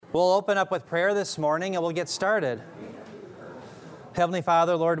We'll open up with prayer this morning and we'll get started. Heavenly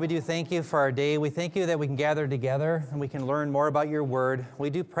Father, Lord, we do thank you for our day. We thank you that we can gather together and we can learn more about your word. We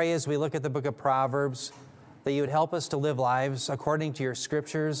do pray as we look at the book of Proverbs that you would help us to live lives according to your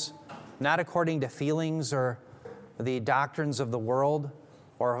scriptures, not according to feelings or the doctrines of the world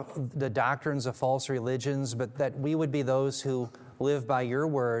or the doctrines of false religions, but that we would be those who live by your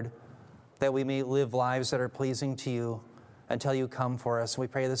word, that we may live lives that are pleasing to you until you come for us. We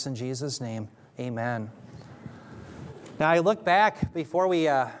pray this in Jesus' name. Amen. Now, I look back before we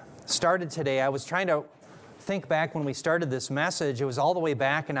started today. I was trying to think back when we started this message. It was all the way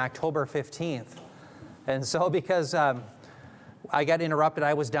back in October 15th. And so because I got interrupted,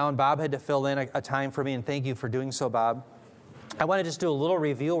 I was down. Bob had to fill in a time for me, and thank you for doing so, Bob. I want to just do a little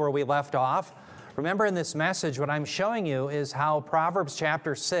review where we left off. Remember, in this message, what I'm showing you is how Proverbs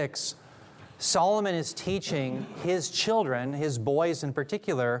chapter 6, Solomon is teaching his children, his boys in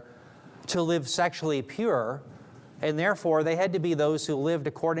particular, to live sexually pure, and therefore they had to be those who lived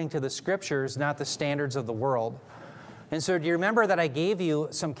according to the scriptures, not the standards of the world. And so do you remember that I gave you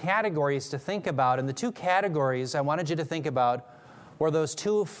some categories to think about? And the two categories I wanted you to think about were those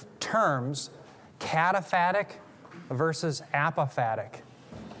two terms, cataphatic versus apophatic.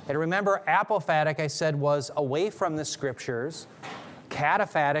 And remember, apophatic, I said, was away from the scriptures.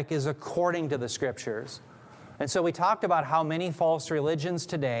 Cataphatic is according to the scriptures. And so we talked about how many false religions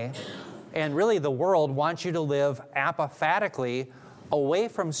today, and really the world, want you to live apophatically away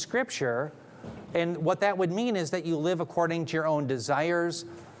from scripture. And what that would mean is that you live according to your own desires,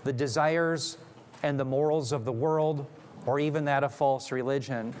 the desires and the morals of the world, or even that of false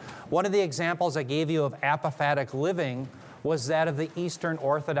religion. One of the examples I gave you of apophatic living was that of the Eastern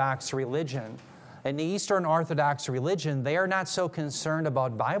Orthodox religion. In the Eastern Orthodox religion, they are not so concerned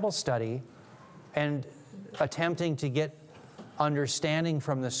about Bible study and attempting to get understanding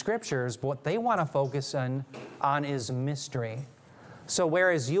from the scriptures, but what they want to focus on is mystery. So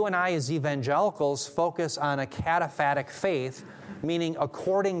whereas you and I as evangelicals focus on a cataphatic faith, meaning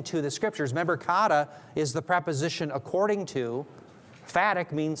according to the scriptures. Remember, kata is the preposition according to.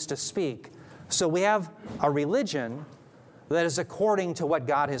 Phatic means to speak. So we have a religion that is according to what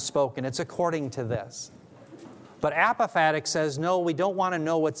God has spoken. It's according to this. But apophatic says, no, we don't want to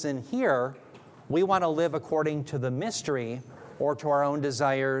know what's in here. We want to live according to the mystery or to our own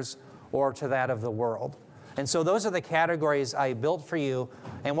desires or to that of the world. And so those are the categories I built for you.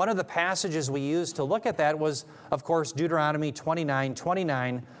 And one of the passages we used to look at that was, of course, Deuteronomy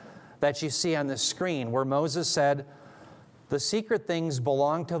 29:29 that you see on the screen, where Moses said, "The secret things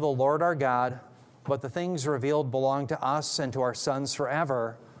belong to the Lord our God, but the things revealed belong to us and to our sons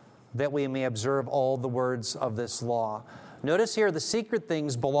forever, that we may observe all the words of this law." Notice here, the secret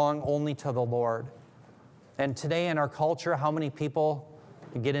things belong only to the Lord. And today in our culture, how many people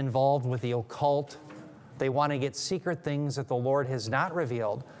get involved with the occult? They want to get secret things that the Lord has not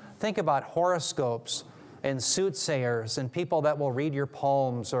revealed. Think about horoscopes and soothsayers and people that will read your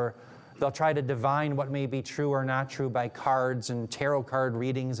palms, or they'll try to divine what may be true or not true by cards and tarot card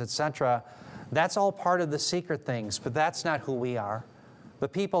readings, etc. That's all part of the secret things, but that's not who we are. The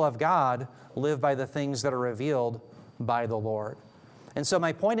people of God live by the things that are revealed by the Lord. And so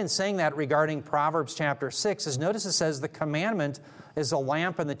my point in saying that regarding Proverbs chapter 6 is, notice it says the commandment is a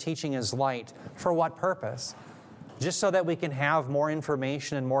lamp and the teaching is light. For what purpose? Just so that we can have more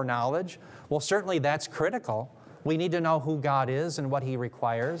information and more knowledge? Well, certainly that's critical. We need to know who God is and what He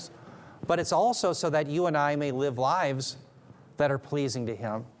requires. But it's also so that you and I may live lives that are pleasing to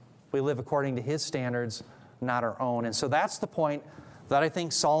Him. We live according to His standards, not our own. And so that's the point that I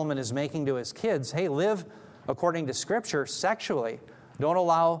think Solomon is making to his kids. Hey, live according to Scripture sexually. Don't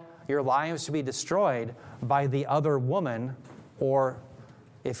allow your lives to be destroyed by the other woman, or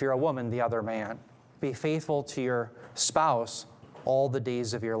if you're a woman, the other man. Be faithful to your spouse all the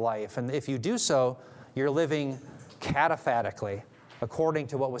days of your life. And if you do so, you're living cataphatically, according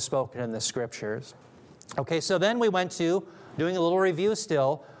to what was spoken in the Scriptures. Okay, so then we went to, doing a little review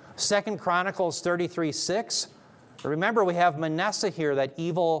still, 2 Chronicles 33:6. Remember, we have Manasseh here, that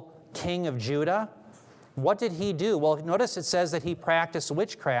evil king of Judah. What did he do? Well, notice it says that he practiced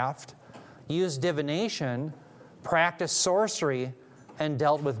witchcraft, used divination, practiced sorcery, and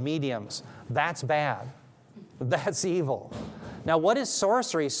dealt with mediums. That's bad. That's evil. Now, what is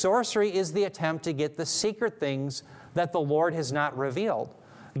sorcery? Sorcery is the attempt to get the secret things that the Lord has not revealed.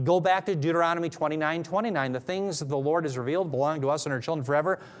 Go back to Deuteronomy 29:29. The things that the Lord has revealed belong to us and our children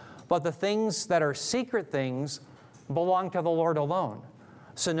forever, but the things that are secret things belong to the Lord alone.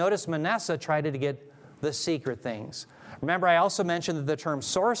 So notice Manasseh tried to get the secret things. Remember, I also mentioned that the term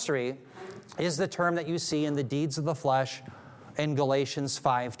sorcery is the term that you see in the deeds of the flesh in Galatians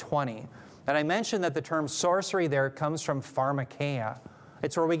 5:20. And I mentioned that the term sorcery there comes from pharmakeia.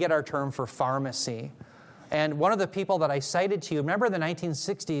 It's where we get our term for pharmacy. And one of the people that I cited to you, remember in the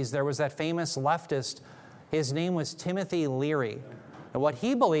 1960s, there was that famous leftist, his name was Timothy Leary. And what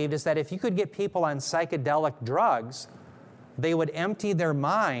he believed is that if you could get people on psychedelic drugs, they would empty their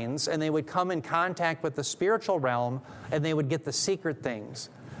minds and they would come in contact with the spiritual realm and they would get the secret things.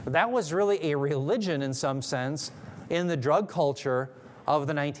 That was really a religion in some sense in the drug culture of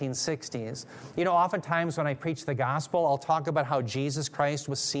the 1960s. You know, oftentimes when I preach the gospel, I'll talk about how Jesus Christ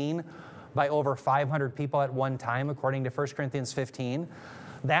was seen by over 500 people at one time, according to 1 Corinthians 15.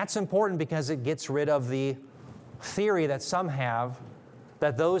 That's important because it gets rid of the theory that some have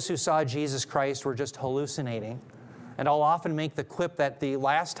that those who saw Jesus Christ were just hallucinating. And I'll often make the quip that the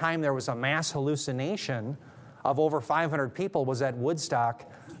last time there was a mass hallucination of over 500 people was at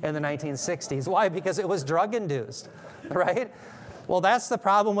Woodstock in the 1960s. Why? Because it was drug-induced, right? Well, that's the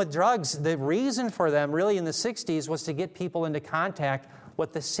problem with drugs. The reason for them really in the 60s was to get people into contact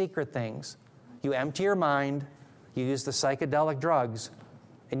with the secret things. You empty your mind, you use the psychedelic drugs,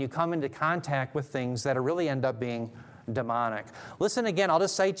 and you come into contact with things that really end up being demonic. Listen again, I'll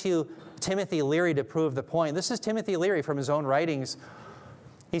just cite to you Timothy Leary to prove the point. This is Timothy Leary from his own writings.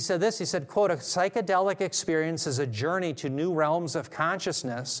 He said this, he said, quote, "A psychedelic experience is a journey to new realms of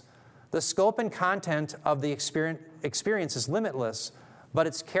consciousness. The scope and content of the experience is limitless, but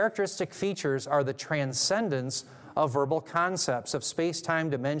its characteristic features are the transcendence of verbal concepts, of space-time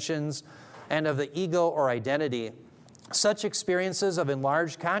dimensions, and of the ego or identity. Such experiences of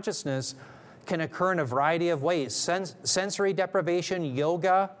enlarged consciousness can occur in a variety of ways. Sensory deprivation,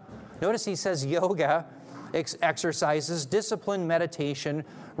 yoga." Notice he says yoga, exercises, discipline, meditation,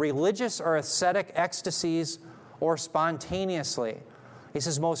 religious or ascetic ecstasies, or spontaneously. He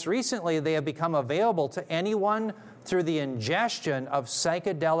says most recently they have become available to anyone through the ingestion of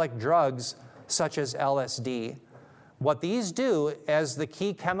psychedelic drugs such as LSD. What these do as the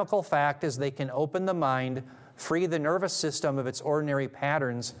key chemical fact is they can open the mind, free the nervous system of its ordinary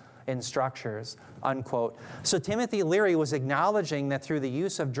patterns and structures, unquote. So Timothy Leary was acknowledging that through the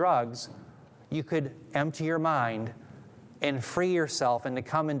use of drugs, you could empty your mind and free yourself and to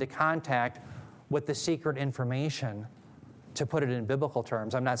come into contact with the secret information, to put it in biblical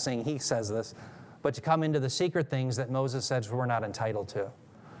terms. I'm not saying he says this, but to come into the secret things that Moses said we're not entitled to.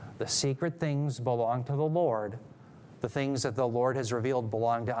 The secret things belong to the Lord. The things that the Lord has revealed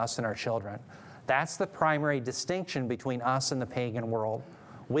belong to us and our children. That's the primary distinction between us and the pagan world.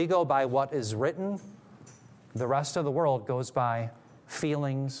 We go by what is written. The rest of the world goes by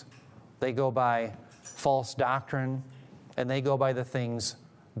feelings. They go by false doctrine. And they go by the things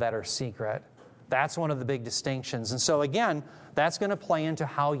that are secret. That's one of the big distinctions. And so again, that's going to play into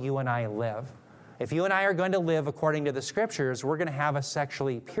how you and I live. If you and I are going to live according to the Scriptures, we're going to have a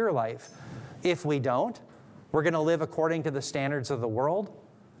sexually pure life. If we don't, we're going to live according to the standards of the world.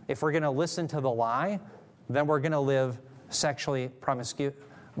 If we're going to listen to the lie, then we're going to live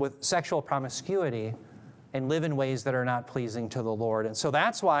with sexual promiscuity and live in ways that are not pleasing to the Lord. And so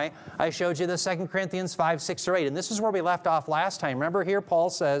that's why I showed you the 2 Corinthians 5, 6, or 8. And this is where we left off last time. Remember here Paul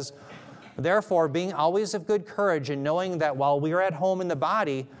says, "Therefore, being always of good courage and knowing that while we are at home in the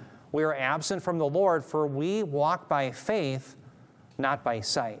body, we are absent from the Lord, for we walk by faith, not by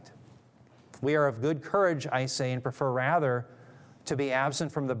sight." We are of good courage, I say, and prefer rather to be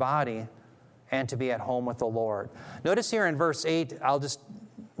absent from the body and to be at home with the Lord. Notice here in verse 8, I'll just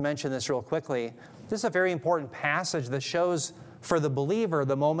mention this real quickly. This is a very important passage that shows for the believer,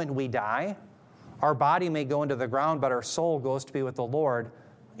 the moment we die, our body may go into the ground, but our soul goes to be with the Lord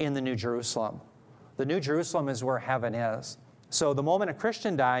in the New Jerusalem. The New Jerusalem is where heaven is. So the moment a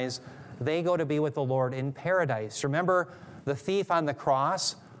Christian dies, they go to be with the Lord in paradise. Remember the thief on the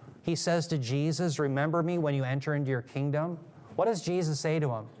cross? He says to Jesus, "Remember me when you enter into your kingdom." What does Jesus say to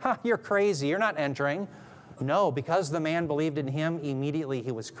him? "You're crazy. You're not entering." No, because the man believed in him, immediately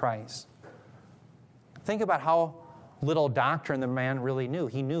he was Christ. Think about how little doctrine the man really knew.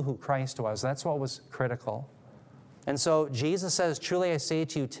 He knew who Christ was. That's what was critical. And so Jesus says, "Truly I say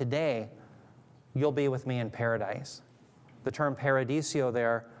to you, today you'll be with me in paradise." The term paradisio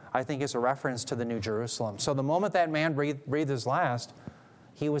there, I think, is a reference to the New Jerusalem. So the moment that man breathed his last,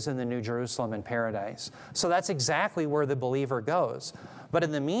 he was in the New Jerusalem in paradise. So that's exactly where the believer goes. But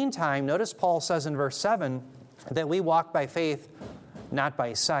in the meantime, notice Paul says in verse 7 that we walk by faith, not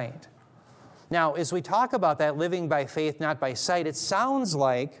by sight. Now, as we talk about that, living by faith, not by sight, it sounds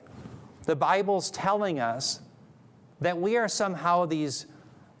like the Bible's telling us that we are somehow these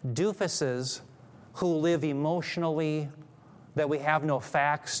doofuses who live emotionally, that we have no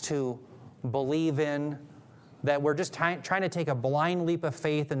facts to believe in, that we're just trying to take a blind leap of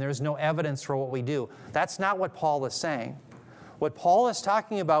faith and there's no evidence for what we do. That's not what Paul is saying. What Paul is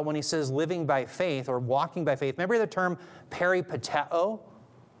talking about when he says living by faith or walking by faith, remember the term peripateo?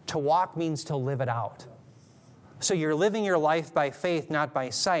 To walk means to live it out. So you're living your life by faith, not by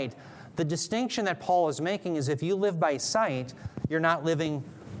sight. The distinction that Paul is making is if you live by sight, you're not living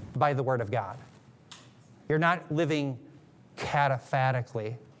by the Word of God. You're not living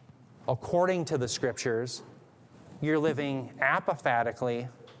cataphatically according to the Scriptures. You're living apophatically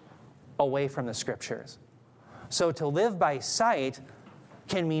away from the Scriptures. So to live by sight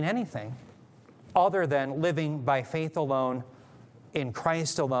can mean anything other than living by faith alone, in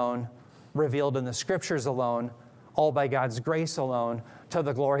Christ alone, revealed in the Scriptures alone, all by God's grace alone, to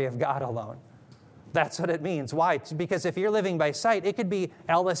the glory of God alone. That's what it means. Why? Because if you're living by sight, it could be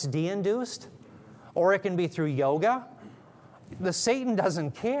LSD-induced, or it can be through yoga. Satan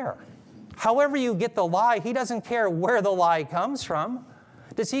doesn't care. However you get the lie, he doesn't care where the lie comes from.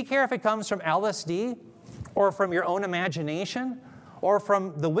 Does he care if it comes from LSD, or from your own imagination, or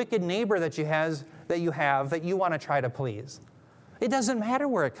from the wicked neighbor that you have that you want to try to please? It doesn't matter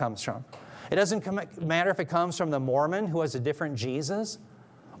where it comes from. It doesn't matter if it comes from the Mormon who has a different Jesus,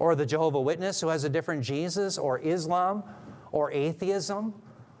 or the Jehovah's Witness who has a different Jesus, or Islam, or atheism.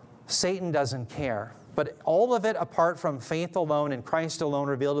 Satan doesn't care. But all of it, apart from faith alone and Christ alone,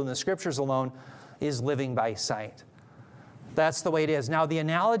 revealed in the Scriptures alone, is living by sight. That's the way it is. Now, the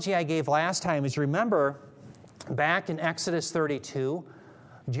analogy I gave last time is, remember, back in Exodus 32,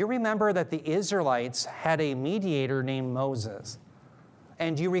 do you remember that the Israelites had a mediator named Moses?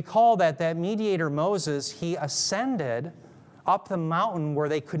 And do you recall that mediator Moses, he ascended up the mountain where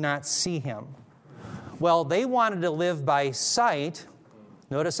they could not see him? Well, they wanted to live by sight.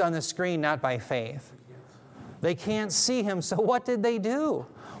 Notice on the screen, not by faith. They can't see him, so what did they do?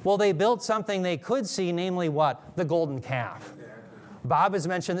 Well, they built something they could see, namely what? The golden calf. Bob has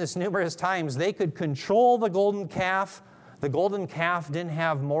mentioned this numerous times. They could control the golden calf. The golden calf didn't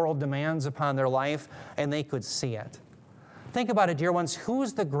have moral demands upon their life, and they could see it. Think about it, dear ones.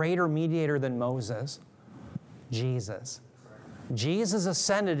 Who's the greater mediator than Moses? Jesus. Jesus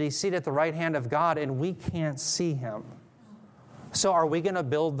ascended. He's seated at the right hand of God, and we can't see him. So are we going to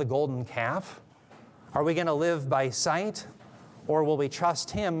build the golden calf? Are we going to live by sight? Or will we trust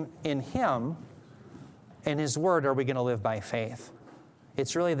him and his word? Are we going to live by faith?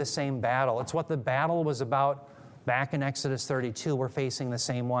 It's really the same battle. It's what the battle was about back in Exodus 32. We're facing the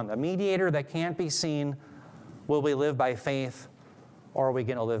same one. The mediator that can't be seen. Will we live by faith, or are we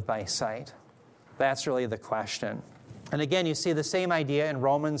going to live by sight? That's really the question. And again, you see the same idea in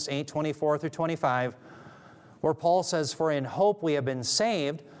Romans 8:24 through 25, where Paul says, "For in hope we have been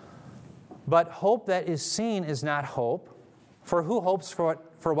saved, but hope that is seen is not hope. For who hopes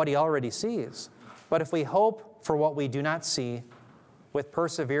for what he already sees? But if we hope for what we do not see, with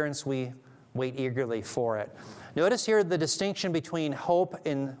perseverance we wait eagerly for it." Notice here the distinction between hope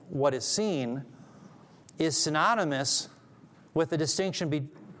and what is seen is synonymous with the distinction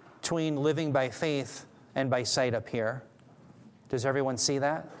between living by faith and by sight up here. Does everyone see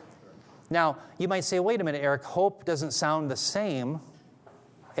that? Now, you might say, wait a minute, Eric, hope doesn't sound the same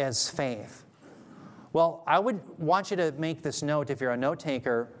as faith. Well, I would want you to make this note if you're a note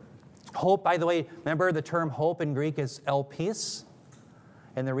taker. Hope, by the way, remember the term hope in Greek is elpis?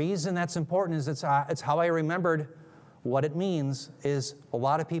 And the reason that's important is it's how I remembered what it means is a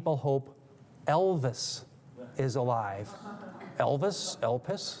lot of people hope Elvis is alive. Elvis?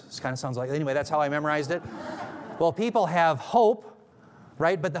 Elpis? This kind of sounds like... Anyway, that's how I memorized it. Well, people have hope,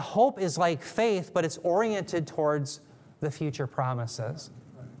 right? But the hope is like faith, but it's oriented towards the future promises.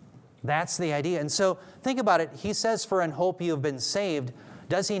 That's the idea. And so, think about it. He says, "For in hope you have been saved."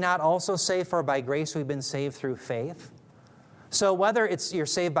 Does he not also say, "For by grace we've been saved through faith"? So whether it's you're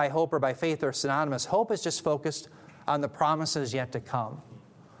saved by hope or by faith or synonymous, hope is just focused on the promises yet to come.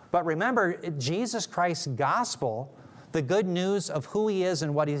 But remember, Jesus Christ's gospel, the good news of who he is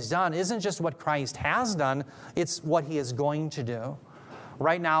and what he's done, isn't just what Christ has done, it's what he is going to do.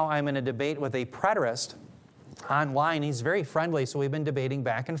 Right now, I'm in a debate with a preterist online. He's very friendly, so we've been debating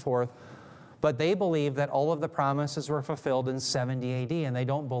back and forth. But they believe that all of the promises were fulfilled in 70 AD, and they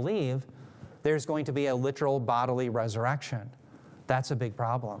don't believe there's going to be a literal bodily resurrection. That's a big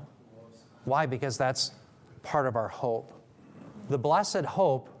problem. Why? Because that's part of our hope. The blessed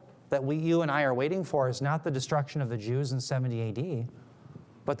hope that you and I are waiting for is not the destruction of the Jews in 70 AD,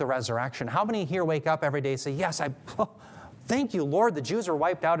 but the resurrection. How many here wake up every day and say, yes, thank you, Lord, the Jews were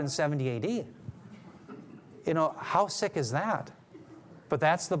wiped out in 70 AD? You know, how sick is that? But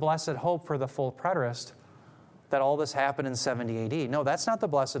that's the blessed hope for the full preterist, that all this happened in 70 AD. No, that's not the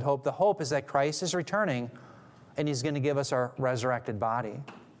blessed hope. The hope is that Christ is returning and He's going to give us our resurrected body,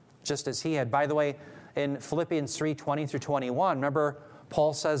 just as He had. By the way, in Philippians 3:20 through 21, remember,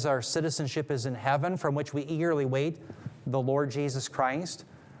 Paul says our citizenship is in heaven, from which we eagerly wait the Lord Jesus Christ.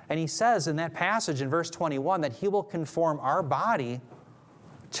 And he says in that passage in verse 21 that He will conform our body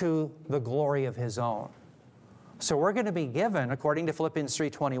to the glory of His own. So we're going to be given, according to Philippians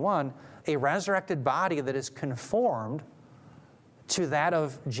 3:21, a resurrected body that is conformed to that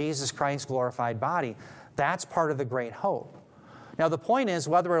of Jesus Christ's glorified body. That's part of the great hope. Now the point is,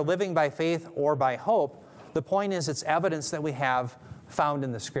 whether we're living by faith or by hope, the point is it's evidence that we have found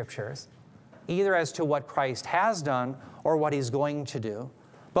in the Scriptures, either as to what Christ has done or what He's going to do.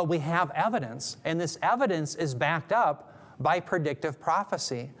 But we have evidence, and this evidence is backed up by predictive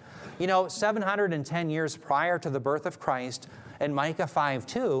prophecy. 710 years prior to the birth of Christ, in Micah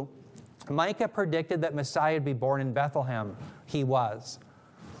 5:2, Micah predicted that Messiah would be born in Bethlehem. He was.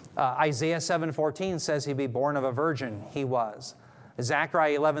 Isaiah 7:14 says He'd be born of a virgin. He was.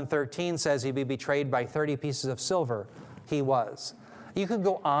 Zechariah 11:13 says He'd be betrayed by 30 pieces of silver. He was. You could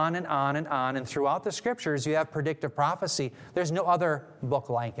go on and on and on, and throughout the Scriptures you have predictive prophecy. There's no other book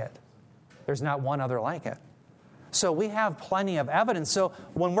like it. There's not one other like it. So we have plenty of evidence. So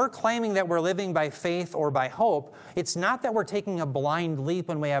when we're claiming that we're living by faith or by hope, it's not that we're taking a blind leap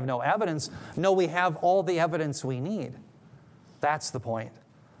when we have no evidence. No, we have all the evidence we need. That's the point.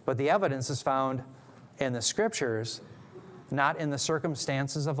 But the evidence is found in the Scriptures, not in the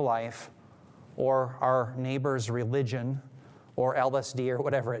circumstances of life or our neighbor's religion or LSD or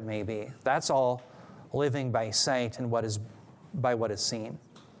whatever it may be. That's all living by sight and by what is seen.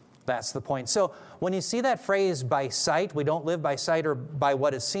 That's the point. So when you see that phrase, by sight, we don't live by sight or by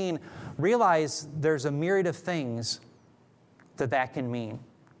what is seen, realize there's a myriad of things that can mean.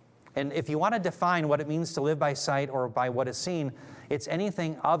 And if you want to define what it means to live by sight or by what is seen, it's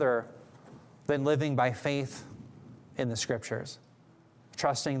anything other than living by faith in the Scriptures,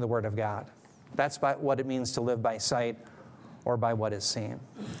 trusting the Word of God. That's what it means to live by sight or by what is seen.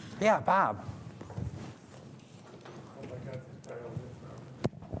 Yeah, Bob.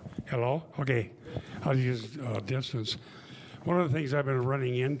 Hello? Okay. I'll use distance. One of the things I've been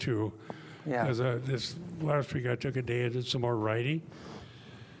running into is this last week I took a day and did some more writing.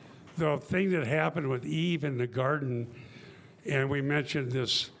 The thing that happened with Eve in the garden, and we mentioned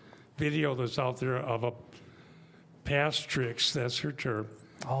this video that's out there of a pastrix, that's her term,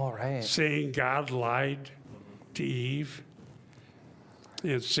 all right, saying God lied to Eve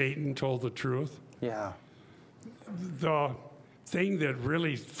and Satan told the truth. Yeah. The thing that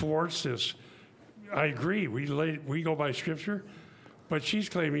really thwarts this, I agree, we go by Scripture, but she's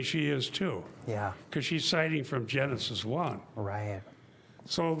claiming she is too. Yeah. Because she's citing from Genesis 1. Right.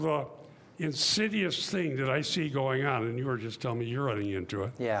 So the insidious thing that I see going on, and you were just telling me you're running into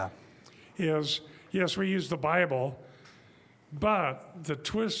it, is, yes, we use the Bible, but the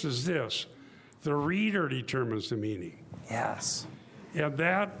twist is this: the reader determines the meaning. Yes. And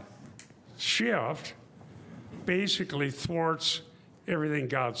that shift basically thwarts everything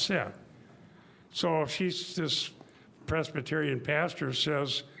God said. So if this Presbyterian pastor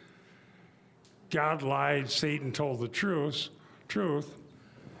says God lied, Satan told the truth,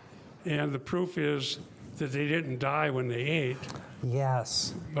 and the proof is that they didn't die when they ate.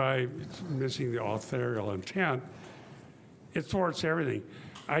 Yes. By missing the authorial intent, it thwarts everything.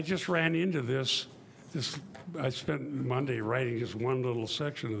 I just ran into this. I spent Monday writing just one little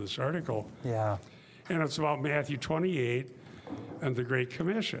section of this article. Yeah. And it's about Matthew 28 and the Great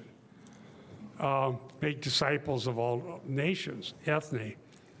Commission. Make disciples of all nations, ethne.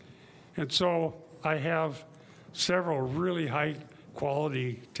 And so I have several really high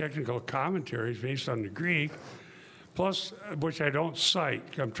quality technical commentaries based on the Greek, plus which I don't cite.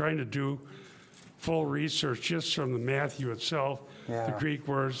 I'm trying to do full research just from the Matthew itself, the Greek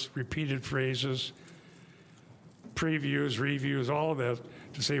words, repeated phrases, previews, reviews, all of that,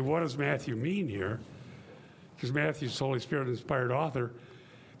 to say, what does Matthew mean here? Because Matthew's the Holy Spirit inspired author.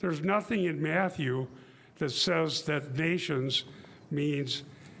 There's nothing in Matthew that says that nations means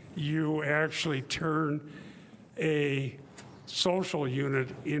you actually turn a social unit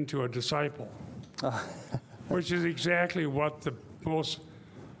into a disciple, which is exactly what the most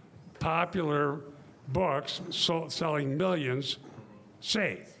popular books selling millions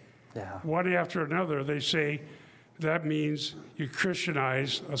say. Yeah. One after another, they say that means you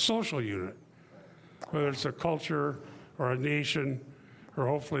Christianize a social unit, whether it's a culture or a nation or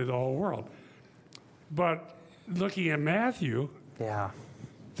hopefully the whole world. But looking at Matthew,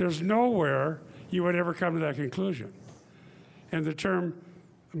 there's nowhere you would ever come to that conclusion. And the term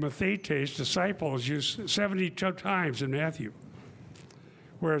mathetes, disciple, is used 72 times in Matthew,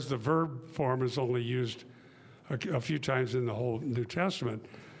 whereas the verb form is only used a few times in the whole New Testament.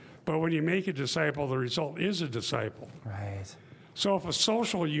 But when you make a disciple, the result is a disciple. Right. So if a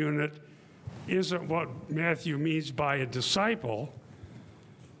social unit isn't what Matthew means by a disciple,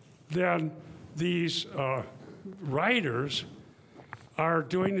 then these writers are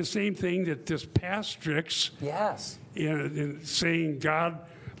doing the same thing that this pastrix Yes. in saying God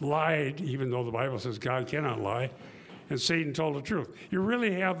lied, even though the Bible says God cannot lie, and Satan told the truth. You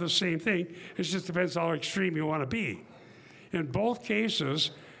really have the same thing. It just depends how extreme you want to be. In both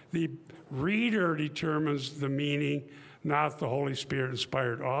cases, the reader determines the meaning, not the Holy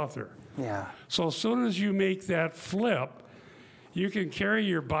Spirit-inspired author. Yeah. So as soon as you make that flip, you can carry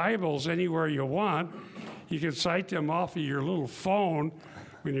your Bibles anywhere you want. You can cite them off of your little phone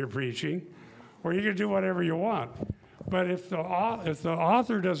when you're preaching, or you can do whatever you want. But if the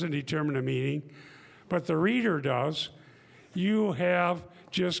author doesn't determine a meaning, but the reader does, you have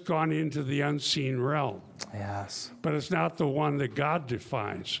just gone into the unseen realm. Yes. But it's not the one that God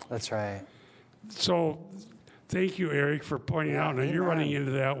defines. That's right. So thank you, Eric, for pointing out. Now you're running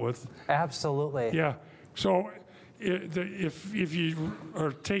into that with... Absolutely. Yeah. So if you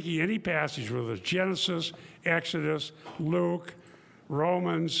are taking any passage, whether it's Genesis, Exodus, Luke,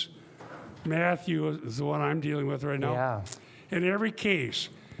 Romans, Matthew is the one I'm dealing with right now. Yeah. In every case,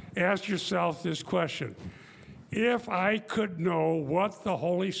 ask yourself this question. If I could know what the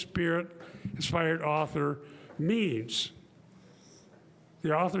Holy Spirit-inspired author means,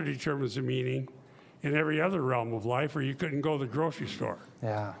 the author determines the meaning in every other realm of life, or you couldn't go to the grocery store.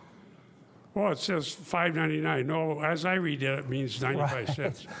 Yeah. Well, it says $5.99. No, as I read it, it means 95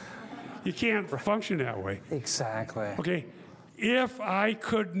 cents. You can't function that way. Exactly. Okay, if I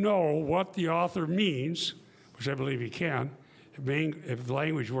could know what the author means, which I believe you can, if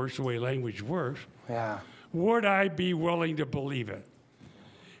language works the way language works, Yeah. would I be willing to believe it?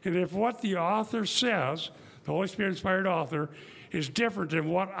 And if what the author says, the Holy Spirit-inspired author, is different than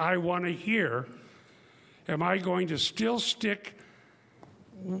what I want to hear, am I going to still stick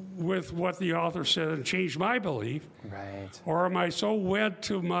with what the author said and change my belief? Right. Or am I so wed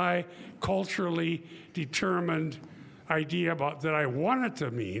to my culturally determined idea about that I want it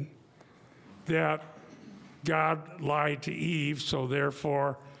to mean that God lied to Eve, so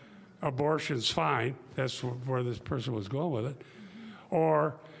therefore abortion's fine? That's where this person was going with it.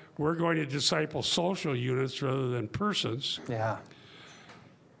 Or we're going to disciple social units rather than persons. Yeah.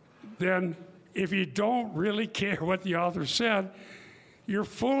 Then if you don't really care what the author said, you're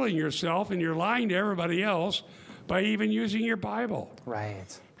fooling yourself and you're lying to everybody else by even using your Bible.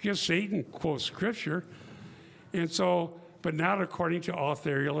 Right. Because Satan quotes Scripture, and so, but not according to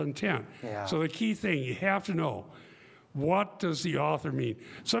authorial intent. Yeah. So the key thing, you have to know, what does the author mean?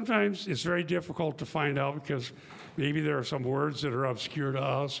 Sometimes it's very difficult to find out because maybe there are some words that are obscure to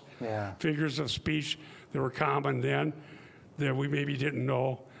us, Yeah. figures of speech that were common then that we maybe didn't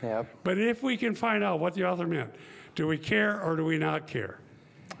know. Yep. But if we can find out what the author meant, do we care or do we not care?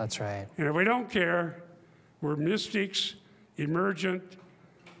 That's right. And if we don't care, we're mystics, emergent,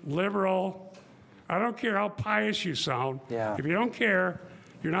 liberal. I don't care how pious you sound. Yeah. If you don't care,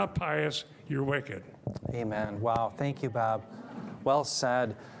 you're not pious, you're wicked. Amen. Wow. Thank you, Bob. Well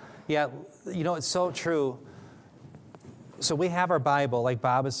said. Yeah, you know, it's so true. So we have our Bible, like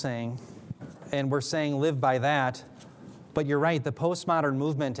Bob is saying, and we're saying live by that. But you're right, the postmodern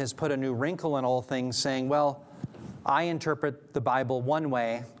movement has put a new wrinkle in all things, saying, well, I interpret the Bible one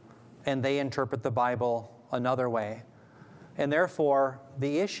way, and they interpret the Bible another way. And therefore,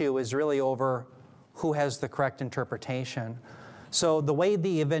 the issue is really over who has the correct interpretation. So the way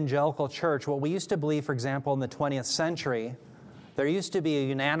the evangelical church, what we used to believe, for example, in the 20th century, there used to be a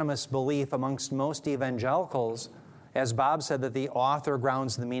unanimous belief amongst most evangelicals, as Bob said, that the author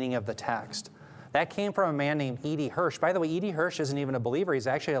grounds the meaning of the text. That came from a man named E.D. Hirsch. By the way, E.D. Hirsch isn't even a believer. He's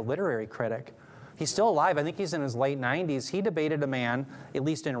actually a literary critic. He's still alive. I think he's in his late 90s. He debated a man, at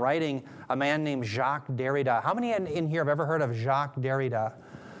least in writing, a man named Jacques Derrida. How many in here have ever heard of Jacques Derrida?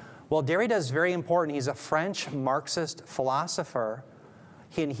 Well, Derrida is very important. He's a French Marxist philosopher.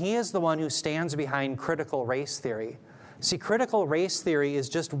 And he is the one who stands behind critical race theory. See, critical race theory is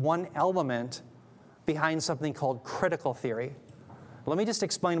just one element behind something called critical theory. Let me just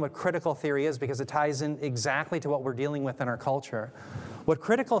explain what critical theory is because it ties in exactly to what we're dealing with in our culture. What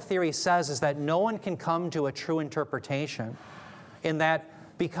critical theory says is that no one can come to a true interpretation, in that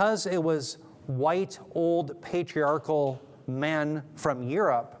because it was white, old, patriarchal men from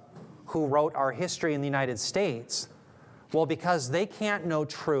Europe who wrote our history in the United States, well, because they can't know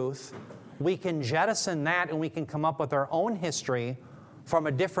truth, we can jettison that and we can come up with our own history from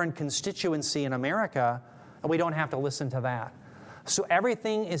a different constituency in America, and we don't have to listen to that. So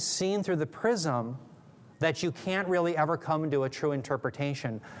everything is seen through the prism that you can't really ever come to a true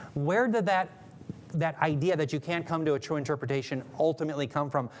interpretation. Where did that idea that you can't come to a true interpretation ultimately come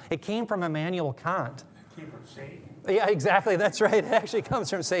from? It came from Immanuel Kant. It came from Satan. Yeah, exactly. That's right. It actually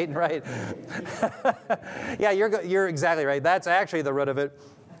comes from Satan, right? Yeah, you're exactly right. That's actually the root of it,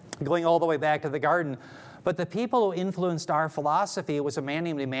 going all the way back to the garden. But the people who influenced our philosophy was a man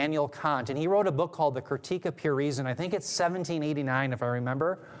named Immanuel Kant, and he wrote a book called The Critique of Pure Reason. I think it's 1789, if I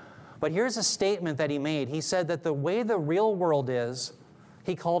remember. But here's a statement that he made. He said that the way the real world is,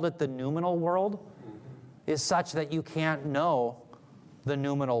 he called it the noumenal world, is such that you can't know the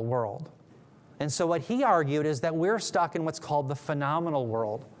noumenal world. And so what he argued is that we're stuck in what's called the phenomenal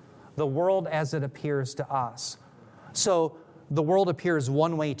world, the world as it appears to us. So the world appears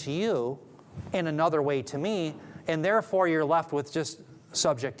one way to you and another way to me, and therefore you're left with just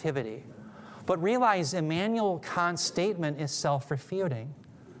subjectivity. But realize Immanuel Kant's statement is self-refuting.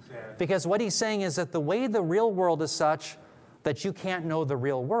 Because what he's saying is that the way the real world is such that you can't know the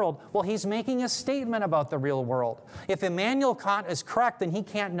real world, well, he's making a statement about the real world. If Immanuel Kant is correct, then he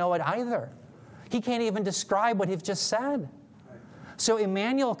can't know it either. He can't even describe what he's just said. So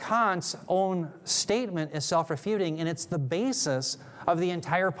Immanuel Kant's own statement is self-refuting, and it's the basis of the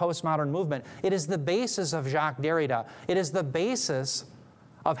entire postmodern movement. It is the basis of Jacques Derrida. It is the basis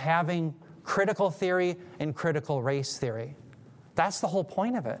of having critical theory and critical race theory. That's the whole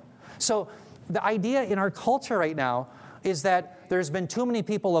point of it. So the idea in our culture right now is that there's been too many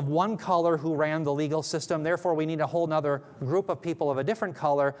people of one color who ran the legal system, therefore we need a whole other group of people of a different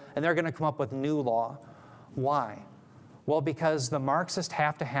color, and they're going to come up with new law. Why? Well, because the Marxists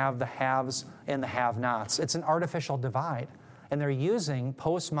have to have the haves and the have-nots. It's an artificial divide, and they're using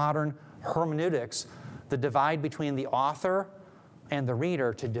postmodern hermeneutics, the divide between the author and the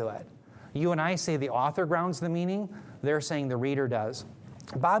reader, to do it. You and I say the author grounds the meaning, they're saying the reader does.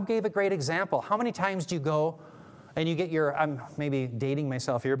 Bob gave a great example. How many times do you go and you get your, I'm maybe dating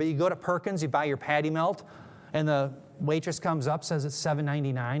myself here, but you go to Perkins, you buy your patty melt, and the waitress comes up, says it's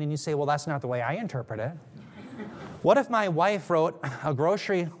 $7.99, and you say, well, that's not the way I interpret it. What if my wife wrote a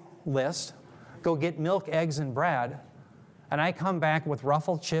grocery list, go get milk, eggs, and bread, and I come back with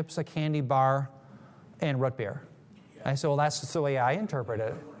Ruffled chips, a candy bar, and root beer? I say, well, that's just the way I interpret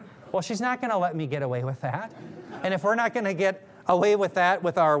it. Well, she's not going to let me get away with that. And if we're not going to get away with that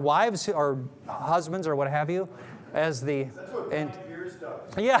with our wives or husbands or what have you, as the... That's what Pierce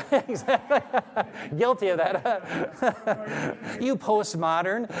does. Yeah, exactly. Guilty of that. You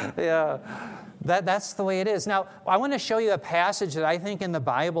postmodern. Yeah. That's the way it is. Now, I want to show you a passage that I think in the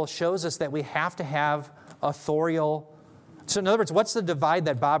Bible shows us that we have to have authorial. So in other words, what's the divide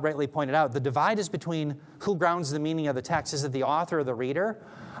that Bob rightly pointed out? The divide is between who grounds the meaning of the text. Is it the author or the reader?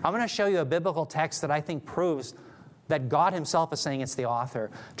 I'm going to show you a biblical text that I think proves that God himself is saying it's the author.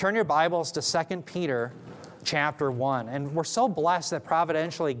 Turn your Bibles to 2 Peter chapter 1. And we're so blessed that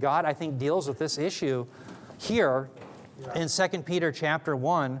providentially God, I think, deals with this issue here in 2 Peter chapter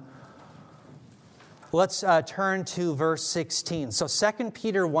 1. Let's turn to verse 16. So 2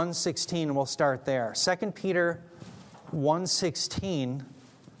 Peter 1:16, we'll start there. 2 Peter 1:16.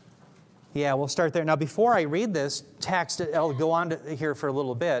 Yeah, we'll start there. Now, before I read this text, I'll go on to here for a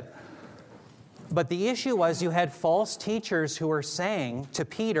little bit. But the issue was you had false teachers who were saying to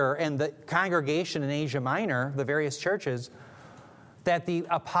Peter and the congregation in Asia Minor, the various churches, that the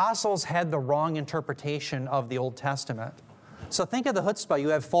apostles had the wrong interpretation of the Old Testament. So think of the chutzpah. You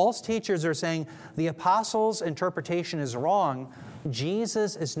have false teachers who are saying the apostles' interpretation is wrong.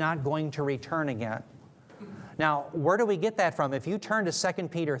 Jesus is not going to return again. Now, where do we get that from? If you turn to 2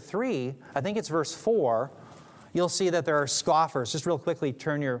 Peter 3, I think it's verse 4, you'll see that there are scoffers. Just real quickly,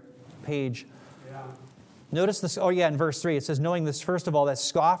 turn your page. Yeah. Notice this. Oh, yeah, in verse 3, it says, knowing this, first of all, that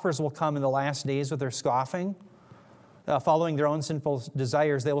scoffers will come in the last days with their scoffing. Following their own sinful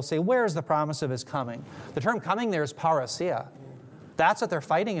desires, they will say, where is the promise of his coming? The term coming there is parousia. That's what they're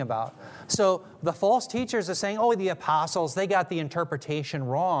fighting about. So the false teachers are saying, oh, the apostles, they got the interpretation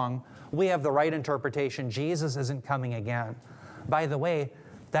wrong. We have the right interpretation. Jesus isn't coming again. By the way,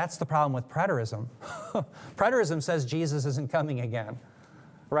 that's the problem with preterism. Preterism says Jesus isn't coming again,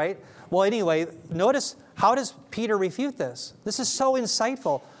 right? Well, anyway, notice, how does Peter refute this? This is so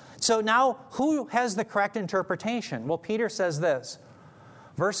insightful. So now, who has the correct interpretation? Well, Peter says this.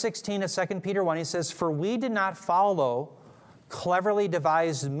 Verse 16 of 2 Peter 1, he says, for we did not follow cleverly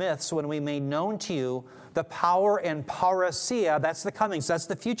devised myths when we made known to you the power and parousia, that's the coming, so that's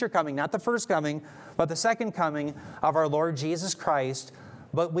the future coming, not the first coming, but the second coming of our Lord Jesus Christ,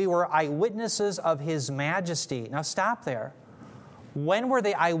 but we were eyewitnesses of his majesty. Now stop there. When were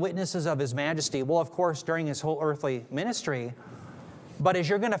they eyewitnesses of his majesty? Well, of course, during his whole earthly ministry. But as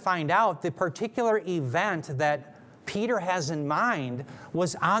you're going to find out, the particular event that Peter has in mind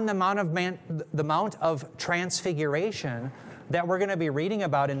was on the Mount of Transfiguration that we're going to be reading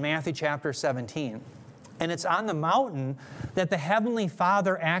about in Matthew chapter 17. And it's on the mountain that the Heavenly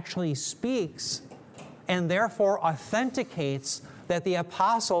Father actually speaks and therefore authenticates that the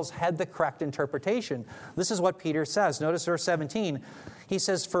apostles had the correct interpretation. This is what Peter says. Notice verse 17. He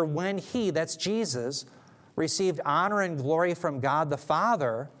says, "For when he," that's Jesus, "received honor and glory from God the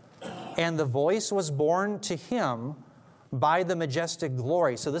Father, and the voice was borne to him by the majestic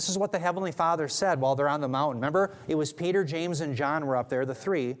glory." So this is what the Heavenly Father said while they're on the mountain. Remember, it was Peter, James, and John were up there, the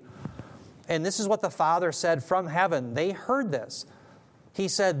three. And this is what the Father said from heaven. They heard this. He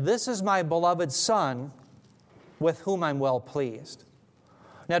said, "This is my beloved Son, with whom I'm well pleased."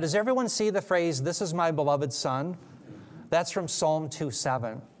 Now, does everyone see the phrase, "This is my beloved Son"? That's from Psalm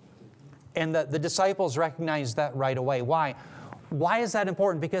 2:7. And the disciples recognized that right away. Why? Why is that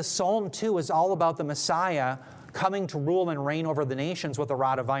important? Because Psalm 2 is all about the Messiah coming to rule and reign over the nations with a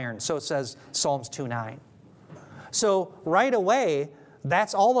rod of iron. So it says Psalms 2:9. So right away,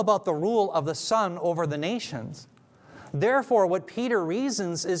 that's all about the rule of the Son over the nations. Therefore, what Peter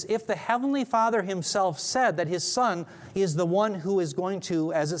reasons is if the Heavenly Father himself said that his Son is the one who is going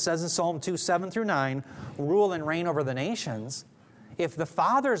to, as it says in Psalm 2, 7 through 9, rule and reign over the nations, if the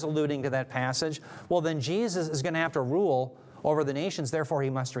Father's alluding to that passage, well, then Jesus is going to have to rule over the nations, therefore he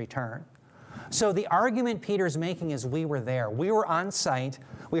must return. So the argument Peter's making is we were there. We were on site.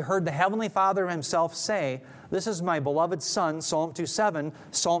 We heard the Heavenly Father himself say, "This is my beloved Son," Psalm 2:7.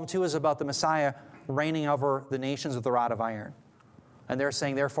 Psalm 2 is about the Messiah reigning over the nations with the rod of iron. And they're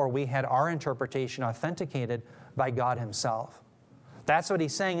saying, therefore, we had our interpretation authenticated by God himself. That's what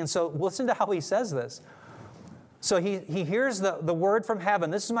he's saying. And so listen to how he says this. So he hears the word from heaven,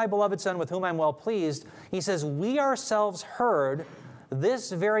 "This is my beloved Son with whom I'm well pleased." He says, "We ourselves heard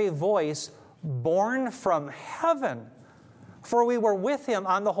this very voice born from heaven, for we were with him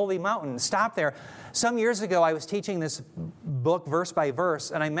on the holy mountain." Stop there. Some years ago, I was teaching this book verse by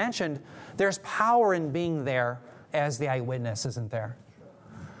verse, and I mentioned there's power in being there as the eyewitness, isn't there?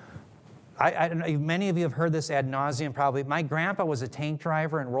 I don't know, many of you have heard this ad nauseum probably. My grandpa was a tank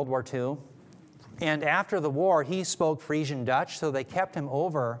driver in World War II, and after the war, he spoke Frisian Dutch, so they kept him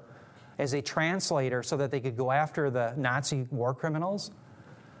over as a translator so that they could go after the Nazi war criminals.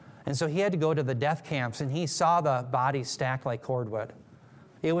 And so he had to go to the death camps, and he saw the bodies stacked like cordwood.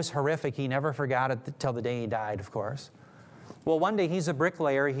 It was horrific. He never forgot it till the day he died, of course. Well, one day he's a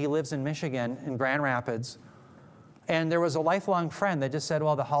bricklayer. He lives in Michigan, in Grand Rapids. And there was a lifelong friend that just said,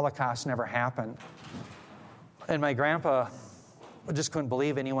 well, the Holocaust never happened. And my grandpa just couldn't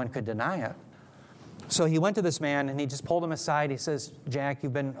believe anyone could deny it. So he went to this man, and he just pulled him aside. He says, "Jack,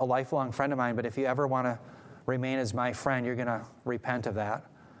 you've been a lifelong friend of mine, but if you ever want to remain as my friend, you're going to repent of that.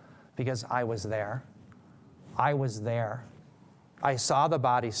 Because I was there. I was there. I saw the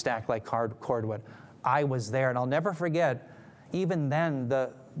bodies stacked like cordwood. I was there." And I'll never forget, even then,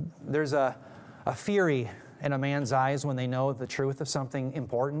 there's a fury in a man's eyes when they know the truth of something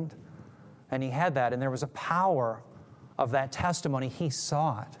important. And he had that, and there was a power of that testimony. He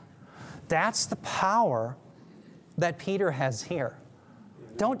saw it. That's the power that Peter has here.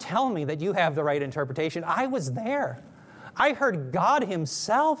 Don't tell me that you have the right interpretation. I was there. I heard God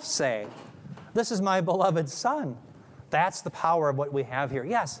himself say, "This is my beloved Son." That's the power of what we have here.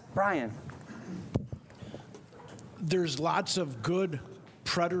 Yes, Brian. There's lots of good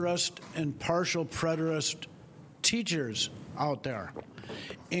preterist and partial preterist teachers out there.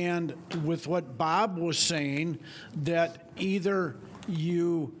 And with what Bob was saying, that either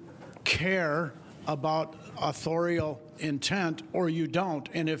you care about authorial intent or you don't.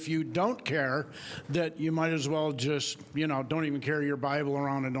 And if you don't care, that you might as well just, don't even carry your Bible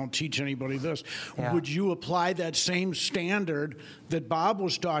around and don't teach anybody this. Yeah. Would you apply that same standard that Bob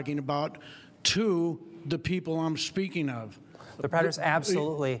was talking about to the people I'm speaking of? The preterists,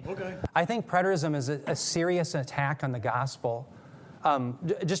 absolutely. Okay. I think preterism is a serious attack on the gospel.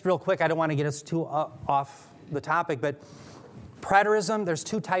 Just real quick, I don't want to get us too off the topic, but preterism, there's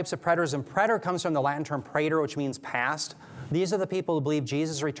two types of preterism. Preter comes from the Latin term praeter, which means past. These are the people who believe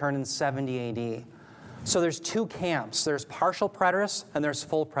Jesus returned in 70 AD. So there's two camps. There's partial preterists and there's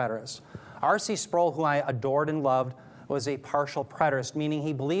full preterists. R.C. Sproul, who I adored and loved, was a partial preterist, meaning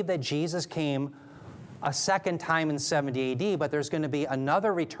he believed that Jesus came a second time in 70 AD, but there's going to be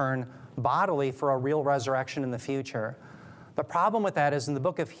another return bodily for a real resurrection in the future. The problem with that is in the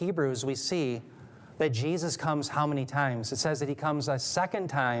book of Hebrews, we see that Jesus comes how many times? It says that he comes a second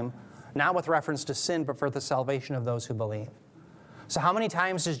time, not with reference to sin, but for the salvation of those who believe. So how many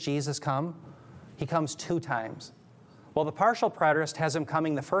times does Jesus come? He comes 2 times. Well, the partial preterist has him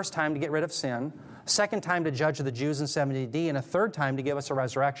coming the first time to get rid of sin, second time to judge the Jews in 70 AD, and a third time to give us a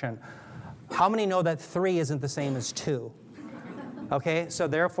resurrection. How many know that 3 isn't the same as 2? Okay, so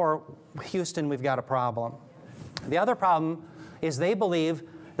therefore, Houston, we've got a problem. The other problem is they believe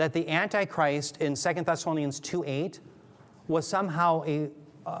that the Antichrist in 2 Thessalonians 2:8 was somehow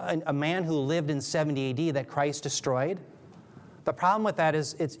a man who lived in 70 AD that Christ destroyed. The problem with that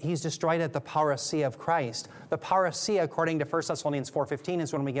is he's destroyed at the parousia of Christ. The parousia, according to 1 Thessalonians 4:15,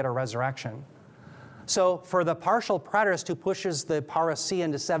 is when we get a resurrection. So for the partial preterist who pushes the parousia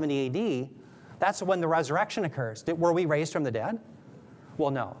into 70 AD, that's when the resurrection occurs. Were we raised from the dead?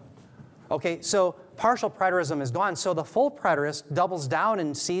 Well, no. Okay, so partial preterism is gone. So the full preterist doubles down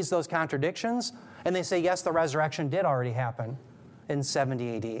and sees those contradictions, and they say, yes, the resurrection did already happen in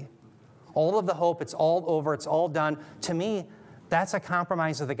 70 AD. All of the hope, it's all over, it's all done. To me, that's a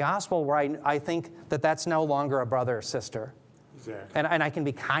compromise of the gospel where I think that that's no longer a brother or sister. Exactly. And I can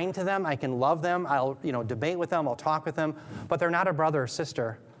be kind to them, I can love them, I'll debate with them, I'll talk with them, but they're not a brother or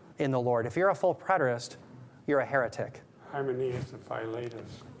sister in the Lord. If you're a full preterist, you're a heretic. Hymenaeus and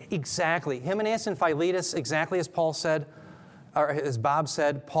Philetus. Exactly. Hymenaeus and Philetus, exactly as Paul said, or as Bob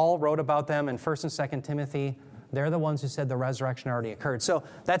said, Paul wrote about them in 1 and 2 Timothy. They're the ones who said the resurrection already occurred. So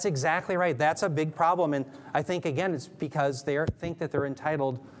that's exactly right. That's a big problem. And I think, again, it's because they think that they're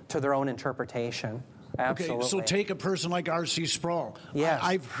entitled to their own interpretation. Absolutely. Okay, so take a person like R.C. Sproul. Yes.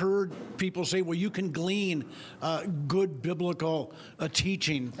 I've heard people say, well, you can glean good biblical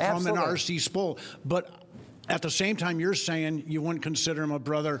teaching from Absolutely. an R.C. Sproul, but at the same time, you're saying you wouldn't consider him a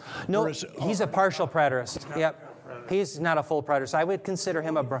brother. No, he's a partial preterist. Yep. He's not a full preterist. I would consider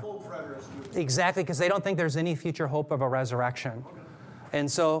him a brother. Exactly, because they don't think there's any future hope of a resurrection. And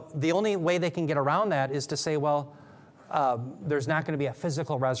so the only way they can get around that is to say, well, there's not going to be a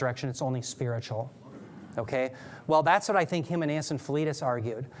physical resurrection, it's only spiritual. Okay? Well, that's what I think Hymenaeus and Philetus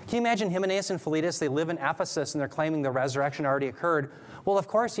argued. Can you imagine Hymenaeus and Philetus, they live in Ephesus and they're claiming the resurrection already occurred? Well, of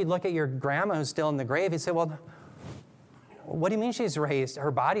course, you'd look at your grandma who's still in the grave, you'd say, well, what do you mean she's raised?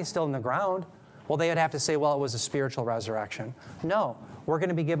 Her body's still in the ground. Well, they would have to say, well, it was a spiritual resurrection. No, we're going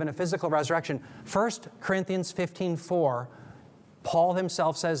to be given a physical resurrection. 1 Corinthians 15:4, Paul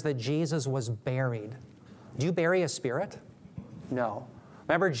himself says that Jesus was buried. Do you bury a spirit? No.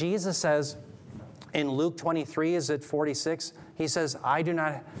 Remember, Jesus says in Luke 23, is it 46? He says, I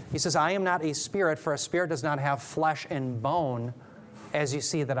am not a spirit, for a spirit does not have flesh and bone, as you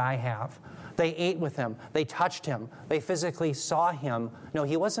see that I have. They ate with him. They touched him. They physically saw him. No,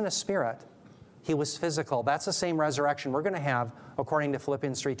 he wasn't a spirit. He was physical. That's the same resurrection we're going to have according to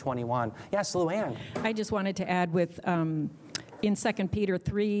Philippians 3:21. Yes, Luann. I just wanted to add with in 2 Peter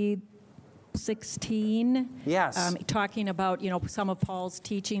 3:16, Yes. talking about, some of Paul's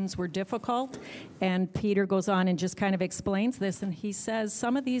teachings were difficult, and Peter goes on and just kind of explains this, and he says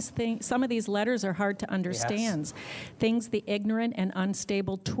some of these letters are hard to understand. Yes. Things the ignorant and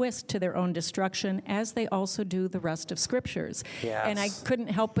unstable twist to their own destruction, as they also do the rest of Scriptures. Yes. And I couldn't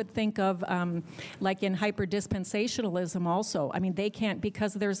help but think of, like in hyper-dispensationalism also. I mean, they can't,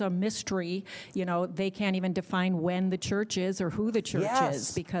 because there's a mystery, they can't even define when the church is or who the church Yes.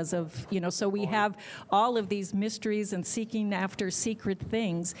 is because of, so we have all of these mysteries and seeking after secret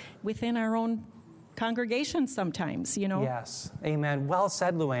things within our own congregation sometimes, Yes. Amen. Well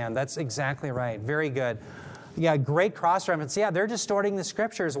said, Luann. That's exactly right. Very good. Yeah, great cross-reference. Yeah, they're distorting the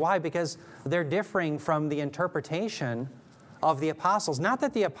Scriptures. Why? Because they're differing from the interpretation of the apostles. Not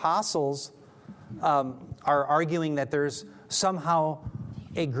that the apostles are arguing that there's somehow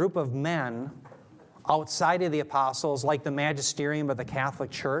a group of men outside of the apostles, like the magisterium of the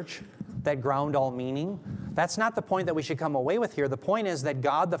Catholic Church, that ground all meaning. That's not the point that we should come away with here. The point is that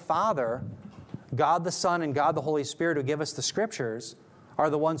God the Father, God the Son, and God the Holy Spirit who give us the Scriptures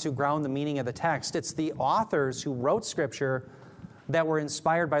are the ones who ground the meaning of the text. It's the authors who wrote Scripture that were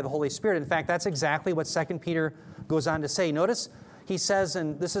inspired by the Holy Spirit. In fact, that's exactly what 2 Peter goes on to say. Notice he says,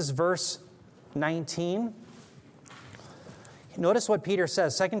 and this is verse 19. Notice what Peter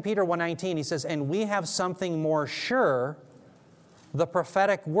says. 2 Peter 1:19, he says, and we have something more sure, the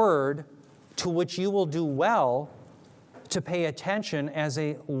prophetic word, to which you will do well to pay attention as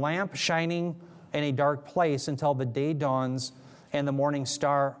a lamp shining in a dark place until the day dawns and the morning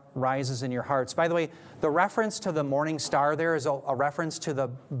star rises in your hearts. By the way, the reference to the morning star there is a reference to the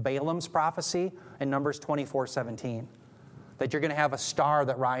Balaam's prophecy in Numbers 24:17. That you're going to have a star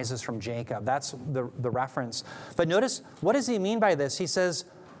that rises from Jacob. That's the reference. But notice, what does he mean by this? He says,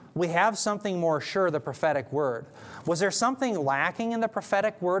 we have something more sure, the prophetic word. Was there something lacking in the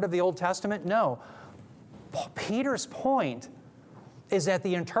prophetic word of the Old Testament? No. Peter's point is that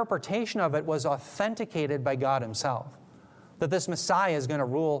the interpretation of it was authenticated by God himself. that this Messiah is going to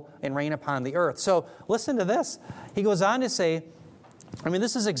rule and reign upon the earth. So listen to this. He goes on to say, I mean,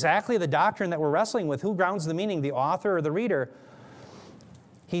 this is exactly the doctrine that we're wrestling with. Who grounds the meaning, the author or the reader?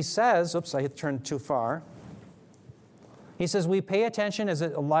 He says, oops, I turned too far. He says, we pay attention as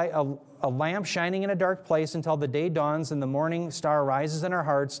a lamp shining in a dark place until the day dawns and the morning star rises in our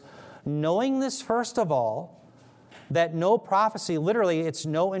hearts, knowing this first of all, that no prophecy, literally it's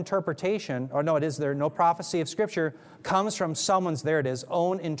no interpretation, or no, it is there, no prophecy of Scripture comes from someone's, there it is,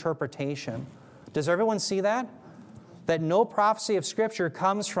 own interpretation. Does everyone see that? That no prophecy of Scripture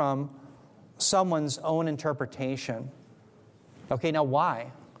comes from someone's own interpretation. Okay, now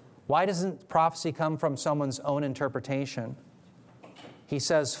why? Why doesn't prophecy come from someone's own interpretation? He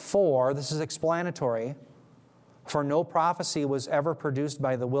says, for, this is explanatory, for no prophecy was ever produced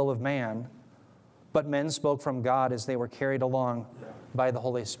by the will of man, but men spoke from God as they were carried along by the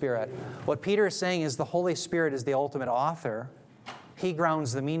Holy Spirit. What Peter is saying is the Holy Spirit is the ultimate author. He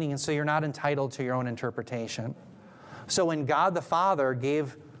grounds the meaning, and so you're not entitled to your own interpretation. So when God the Father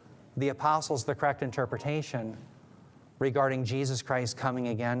gave the apostles the correct interpretation regarding Jesus Christ coming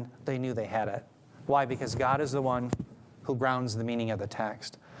again, they knew they had it. Why? Because God is the one who grounds the meaning of the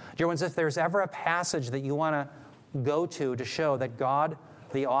text. Dear ones, if there's ever a passage that you want to go to show that God,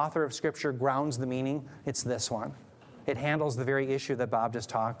 the author of Scripture, grounds the meaning, it's this one. It handles the very issue that Bob just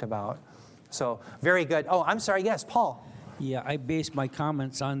talked about. So, very good. Oh, I'm sorry. Yes, Paul. Yeah, I base my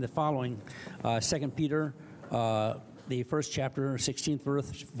comments on the following. 2 Peter, the first chapter, 16th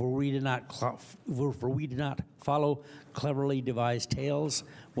verse, for we did not follow cleverly devised tales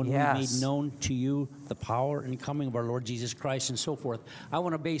when we made known to you the power and coming of our Lord Jesus Christ and so forth. I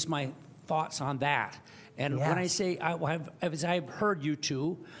want to base my thoughts on that. And when I say, as I've heard you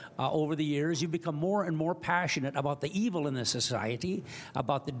two over the years, you've become more and more passionate about the evil in this society,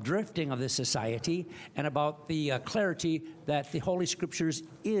 about the drifting of this society, and about the clarity that the Holy Scriptures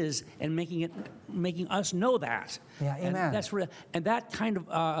is, and making us know that. Yeah, amen. And that's real. And that kind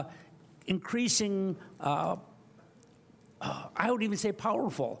of increasing, I would even say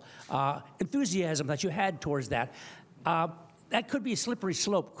powerful enthusiasm that you had towards that. That could be a slippery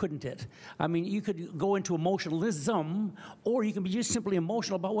slope, couldn't it? I mean, you could go into emotionalism, or you can be just simply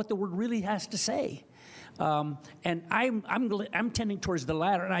emotional about what the Word really has to say. And I'm tending towards the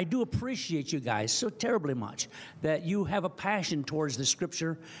latter, and I do appreciate you guys so terribly much that you have a passion towards the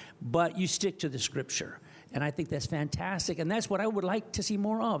Scripture, but you stick to the Scripture. And I think that's fantastic, and that's what I would like to see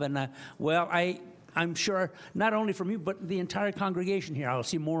more of. And, I'm sure not only from you, but the entire congregation here, I'll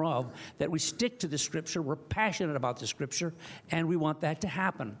see more of, that we stick to the Scripture, we're passionate about the Scripture, and we want that to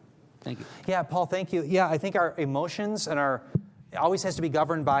happen. Thank you. Yeah, Paul, thank you. Yeah, I think our emotions and it always has to be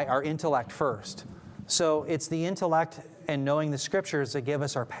governed by our intellect first. So it's the intellect and knowing the Scriptures that give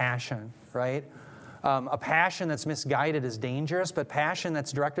us our passion, right? A passion that's misguided is dangerous, but passion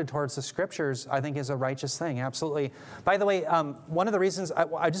that's directed towards the Scriptures, I think, is a righteous thing. Absolutely. By the way, one of the reasons,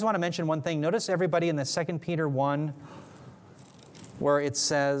 I just want to mention one thing. Notice everybody in the 2 Peter 1, where it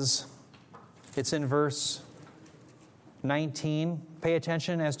says, it's in verse 19, pay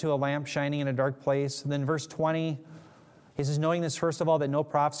attention as to a lamp shining in a dark place. And then verse 20, he says, knowing this, first of all, that no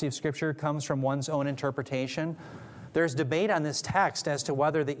prophecy of Scripture comes from one's own interpretation. There's debate on this text as to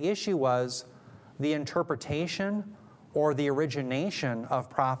whether the issue was the interpretation or the origination of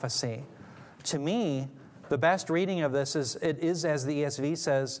prophecy. To me, the best reading of this is, it is, as the ESV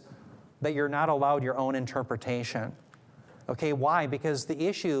says, that you're not allowed your own interpretation. Okay, why? Because the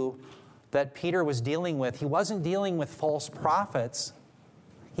issue that Peter was dealing with, he wasn't dealing with false prophets,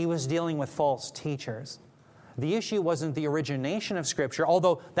 he was dealing with false teachers. The issue wasn't the origination of Scripture,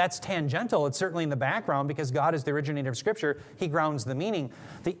 although that's tangential. It's certainly in the background because God is the originator of Scripture. He grounds the meaning.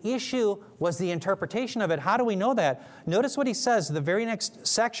 The issue was the interpretation of it. How do we know that? Notice what he says, the very next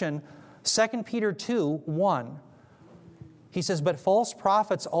section, 2 Peter 2, 1. He says, but false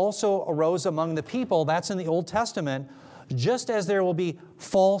prophets also arose among the people. That's in the Old Testament, just as there will be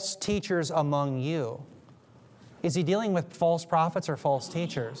false teachers among you. Is he dealing with false prophets or false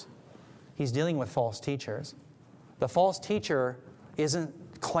teachers? He's dealing with false teachers. The false teacher isn't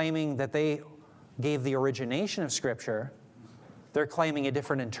claiming that they gave the origination of Scripture. They're claiming a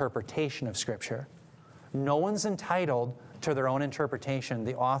different interpretation of Scripture. No one's entitled to their own interpretation.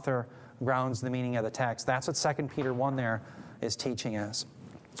 The author grounds the meaning of the text. That's what 2 Peter 1 there is teaching us.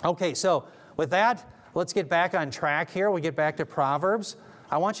 Okay, so with that, let's get back on track here. We get back to Proverbs.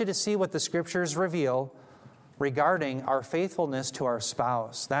 I want you to see what the Scriptures reveal regarding our faithfulness to our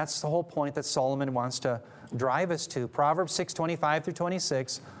spouse. That's the whole point that Solomon wants to drive us to. Proverbs 6:25 through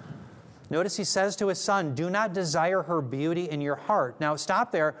 26. Notice he says to his son, do not desire her beauty in your heart. Now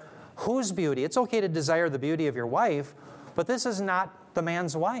stop there. Whose beauty? It's okay to desire the beauty of your wife, But this is not the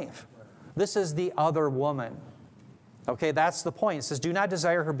man's wife. This is the other woman. Okay, that's the point. It says, do not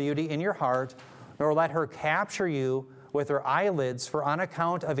desire her beauty in your heart, nor let her capture you with her eyelids, for on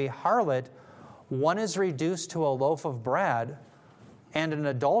account of a harlot, one is reduced to a loaf of bread, and an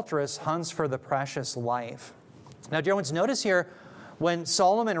adulteress hunts for the precious life. Now, dear ones, notice here, when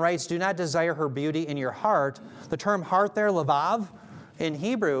Solomon writes, do not desire her beauty in your heart, the term heart there, lavav, in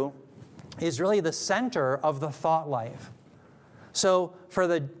Hebrew, is really the center of the thought life. So for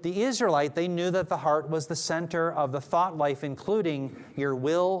the Israelite, they knew that the heart was the center of the thought life, including your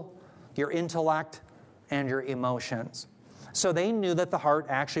will, your intellect, and your emotions. So they knew that the heart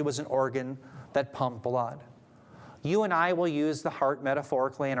actually was an organ that pumped blood. You and I will use the heart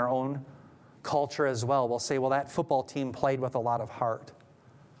metaphorically in our own culture as well. We'll say, well, that football team played with a lot of heart.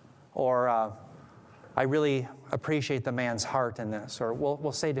 Or, I really appreciate the man's heart in this. Or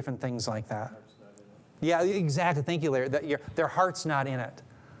we'll say different things like that. Yeah, exactly. Thank you, Larry. Their heart's not in it.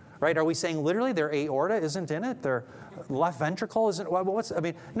 Right? Are we saying literally their aorta isn't in it? Their left ventricle isn't?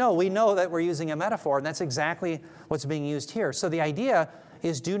 No, we know that we're using a metaphor, and that's exactly what's being used here. So the idea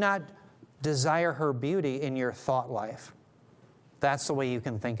is do not desire her beauty in your thought life. That's the way you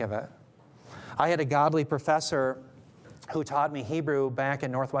can think of it. I had a godly professor who taught me Hebrew back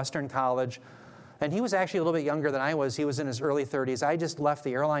in Northwestern College, and he was actually a little bit younger than I was. He was in his early 30s. I just left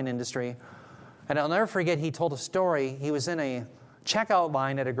the airline industry. And I'll never forget, he told a story. He was in a checkout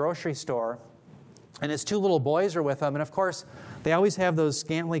line at a grocery store, and his two little boys are with him. And of course, they always have those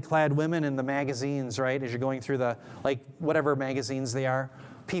scantily clad women in the magazines, right, as you're going through the, whatever magazines they are,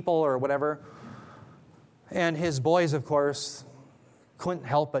 People or whatever. And his boys, of course, couldn't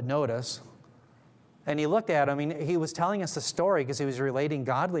help but notice. And he looked at him, he was telling us the story because he was relating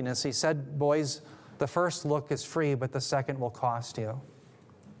godliness. He said, boys, the first look is free, but the second will cost you.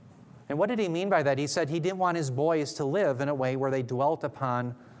 And what did he mean by that? He said he didn't want his boys to live in a way where they dwelt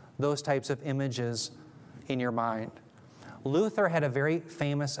upon those types of images in your mind. Luther had a very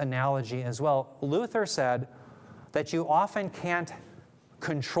famous analogy as well. Luther said that you often can't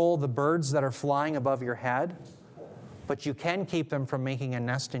control the birds that are flying above your head, but you can keep them from making a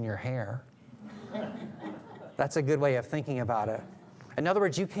nest in your hair. That's a good way of thinking about it. In other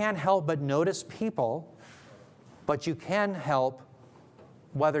words, you can't help but notice people, but you can help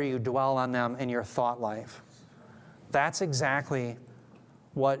whether you dwell on them in your thought life. That's exactly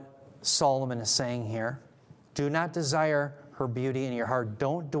what Solomon is saying here. Do not desire her beauty in your heart.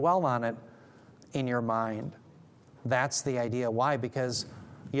 Don't dwell on it in your mind. That's the idea. Why? Because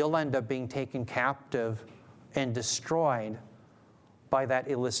you'll end up being taken captive and destroyed by that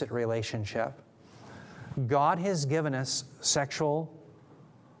illicit relationship. God has given us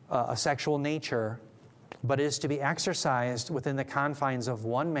a sexual nature, but it is to be exercised within the confines of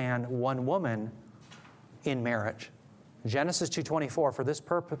one man, one woman in marriage. Genesis 2:24, for this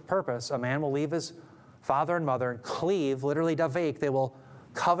purpose, a man will leave his father and mother and cleave, literally davek, they will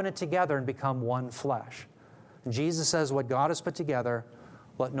covenant together and become one flesh. Jesus says, what God has put together,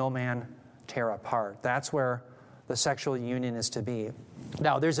 let no man tear apart. That's where the sexual union is to be.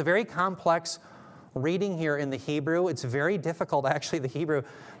 Now, there's a very complex reading here in the Hebrew. It's very difficult, actually, the Hebrew,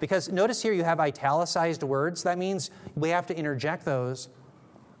 because notice here you have italicized words. That means we have to interject those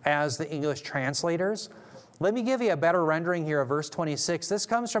as the English translators. Let me give you a better rendering here of verse 26. This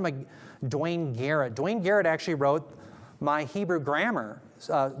comes from Dwayne Garrett. Dwayne Garrett actually wrote my Hebrew grammar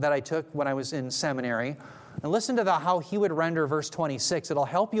that I took when I was in seminary. And listen to how he would render verse 26. It'll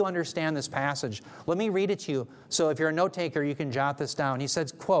help you understand this passage. Let me read it to you. So if you're a note taker, you can jot this down. He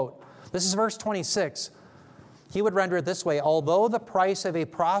says, quote, this is verse 26. He would render it this way. Although the price of a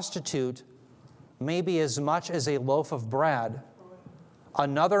prostitute may be as much as a loaf of bread,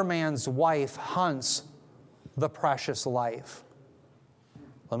 another man's wife hunts the precious life.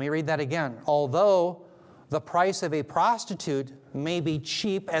 Let me read that again. Although the price of a prostitute may be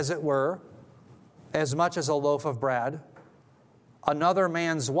cheap, as it were, as much as a loaf of bread, another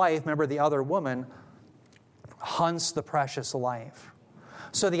man's wife, remember the other woman, hunts the precious life.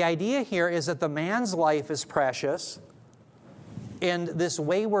 So the idea here is that the man's life is precious, and this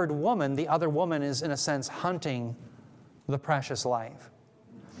wayward woman, the other woman, is in a sense hunting the precious life.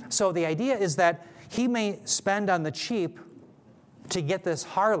 So the idea is that he may spend on the cheap to get this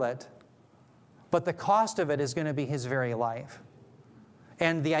harlot, but the cost of it is going to be his very life.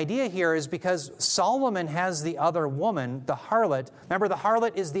 And the idea here is because Solomon has the other woman, the harlot. Remember, the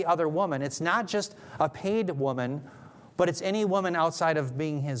harlot is the other woman. It's not just a paid woman, but it's any woman outside of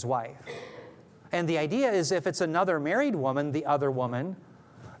being his wife. And the idea is if it's another married woman, the other woman,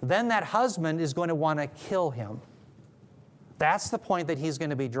 then that husband is going to want to kill him. That's the point that he's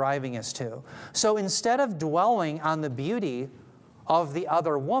going to be driving us to. So instead of dwelling on the beauty of the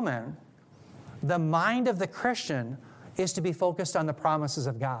other woman, the mind of the Christian is to be focused on the promises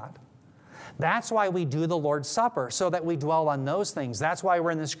of God. That's why we do the Lord's Supper, so that we dwell on those things. That's why we're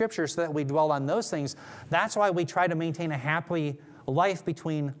in the Scriptures, so that we dwell on those things. That's why we try to maintain a happy life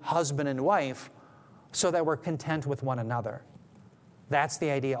between husband and wife, so that we're content with one another. That's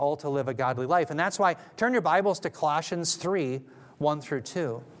the idea, all to live a godly life. And that's why, turn your Bibles to Colossians 3, 1 through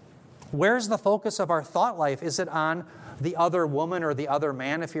 2. Where's the focus of our thought life? Is it on the other woman or the other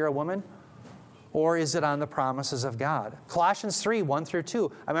man if you're a woman? Or is it on the promises of God? Colossians 3, 1 through 2.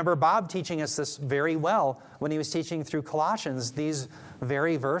 I remember Bob teaching us this very well when he was teaching through Colossians, these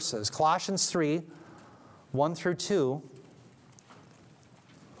very verses. Colossians 3, 1 through 2.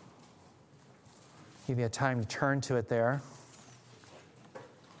 Give you a time to turn to it there.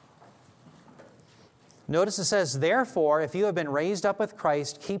 Notice it says, therefore, if you have been raised up with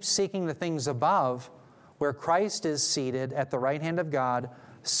Christ, keep seeking the things above, where Christ is seated at the right hand of God.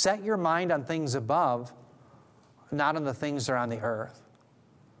 Set your mind on things above, not on the things that are on the earth.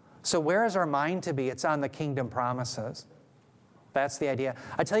 So where is our mind to be? It's on the kingdom promises. That's the idea.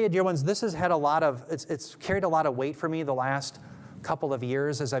 I tell you, dear ones, this has had it's carried a lot of weight for me the last couple of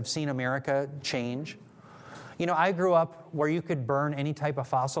years as I've seen America change. You know, I grew up where you could burn any type of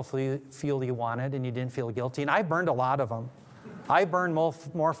fossil fuel you wanted and you didn't feel guilty, and I burned a lot of them. I burned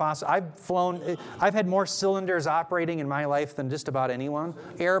more fossil. I've had more cylinders operating in my life than just about anyone.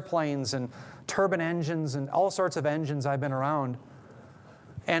 Airplanes and turbine engines and all sorts of engines I've been around.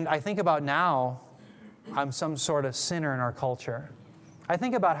 And I think about now, I'm some sort of sinner in our culture. I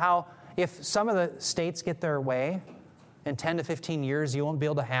think about how if some of the states get their way, in 10 to 15 years, you won't be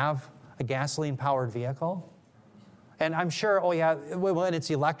able to have a gasoline-powered vehicle. And I'm sure, when it's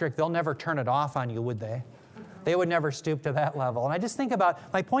electric, they'll never turn it off on you, would they? They would never stoop to that level. And I just think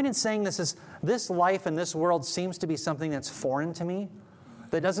about, my point in saying this is, this life in this world seems to be something that's foreign to me,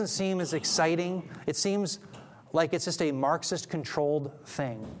 that doesn't seem as exciting. It seems like it's just a Marxist-controlled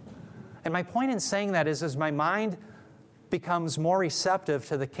thing. And my point in saying that is, as my mind becomes more receptive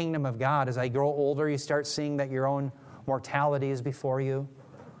to the kingdom of God, as I grow older, you start seeing that your own mortality is before you.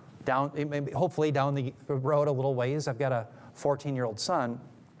 Hopefully down the road a little ways. I've got a 14-year-old son.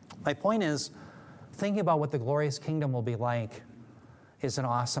 My point is, thinking about what the glorious kingdom will be like is an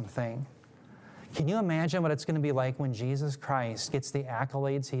awesome thing. Can you imagine what it's going to be like when Jesus Christ gets the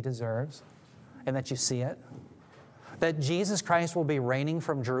accolades he deserves and that you see it? That Jesus Christ will be reigning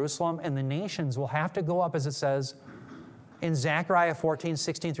from Jerusalem and the nations will have to go up, as it says in Zechariah 14,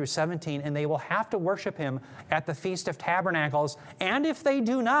 16 through 17, and they will have to worship him at the Feast of Tabernacles. And if they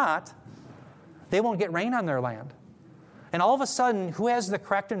do not, they won't get rain on their land. And all of a sudden, who has the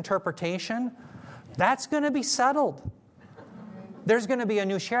correct interpretation? That's going to be settled. There's going to be a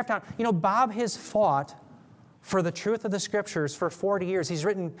new sheriff town. You know, Bob has fought for the truth of the Scriptures for 40 years. He's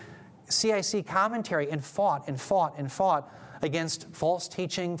written CIC commentary and fought against false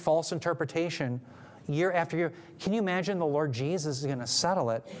teaching, false interpretation, year after year. Can you imagine the Lord Jesus is going to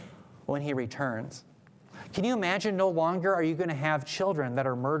settle it when he returns? Can you imagine no longer are you going to have children that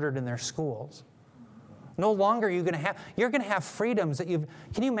are murdered in their schools? No longer you're going to have freedoms that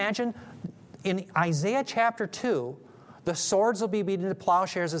can you imagine in Isaiah chapter 2, the swords will be beaten into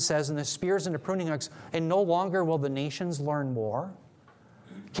plowshares, it says, and the spears into pruning hooks, and no longer will the nations learn war?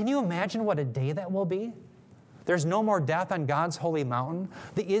 Can you imagine what a day that will be? There's no more death on God's holy mountain.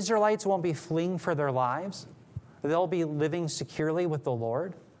 The Israelites won't be fleeing for their lives. They'll be living securely with the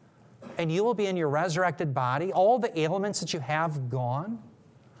Lord. And you will be in your resurrected body, all the ailments that you have gone.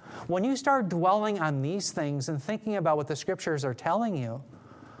 When you start dwelling on these things and thinking about what the Scriptures are telling you,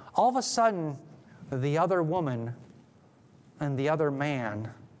 all of a sudden, the other woman and the other man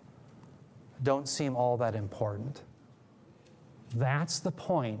don't seem all that important. That's the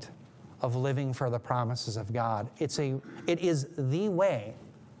point of living for the promises of God. It is the way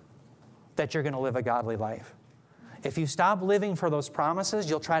that you're going to live a godly life. If you stop living for those promises,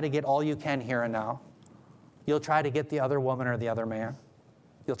 you'll try to get all you can here and now. You'll try to get the other woman or the other man.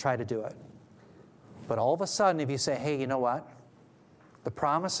 You'll try to do it. But all of a sudden, if you say, hey, you know what? The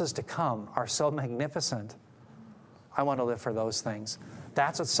promises to come are so magnificent. I want to live for those things.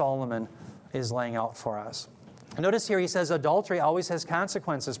 That's what Solomon is laying out for us. Notice here he says adultery always has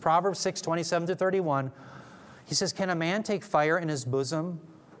consequences. Proverbs 6, 27 to 31. He says, can a man take fire in his bosom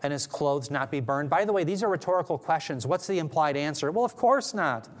and his clothes not be burned? By the way, these are rhetorical questions. What's the implied answer? Well, of course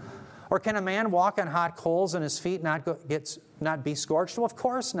not. Or can a man walk on hot coals and his feet not be scorched? Well, of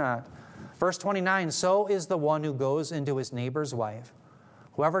course not. Verse 29, so is the one who goes into his neighbor's wife.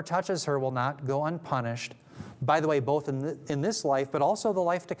 Whoever touches her will not go unpunished, By the way, both in this life, but also the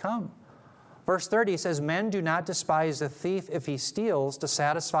life to come. Verse 30 says, men do not despise a thief if he steals to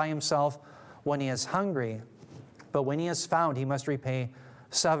satisfy himself when he is hungry. But when he is found, he must repay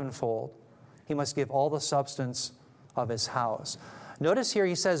sevenfold. He must give all the substance of his house. Notice here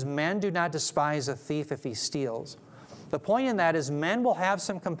he says, men do not despise a thief if he steals. The point in that is men will have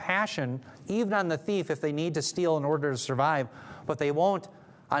some compassion even on the thief if they need to steal in order to survive, but they won't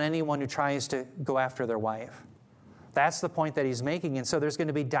on anyone who tries to go after their wife. That's the point that he's making. And so there's going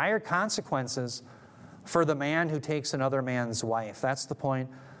to be dire consequences for the man who takes another man's wife. That's the point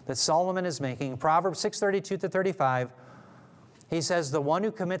that Solomon is making. Proverbs 6:32-35, he says, the one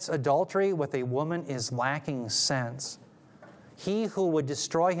who commits adultery with a woman is lacking sense. He who would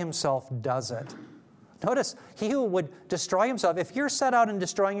destroy himself does it. Notice, he who would destroy himself, if you're set out in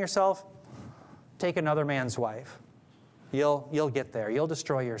destroying yourself, take another man's wife. You'll get there. You'll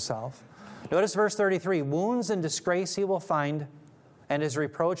destroy yourself. Notice verse 33, wounds and disgrace he will find, and his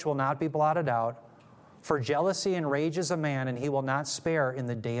reproach will not be blotted out. For jealousy enrages a man, and he will not spare in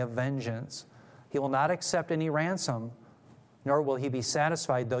the day of vengeance. He will not accept any ransom, nor will he be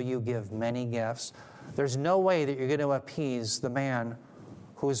satisfied though you give many gifts. There's no way that you're going to appease the man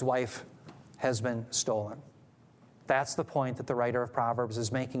whose wife has been stolen. That's the point that the writer of Proverbs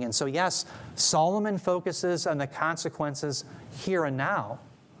is making. And so yes, Solomon focuses on the consequences here and now,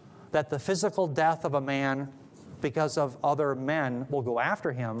 that the physical death of a man because of other men will go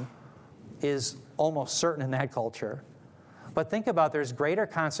after him is almost certain in that culture. But think about there's greater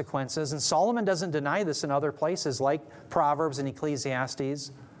consequences, and Solomon doesn't deny this in other places like Proverbs and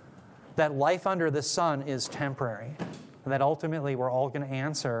Ecclesiastes, that life under the sun is temporary, and that ultimately we're all going to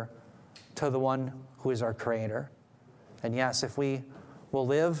answer to the one who is our Creator. And yes, if we will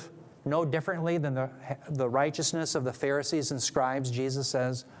live no differently than the righteousness of the Pharisees and scribes, Jesus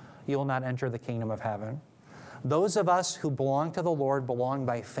says, you will not enter the kingdom of heaven. Those of us who belong to the Lord belong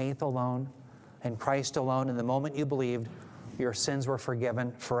by faith alone and Christ alone. And the moment you believed, your sins were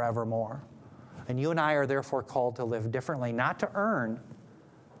forgiven forevermore. And you and I are therefore called to live differently, not to earn,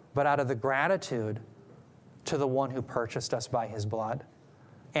 but out of the gratitude to the one who purchased us by his blood.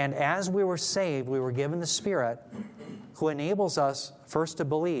 And as we were saved, we were given the Spirit who enables us first to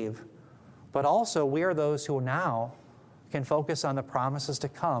believe, but also we are those who now can focus on the promises to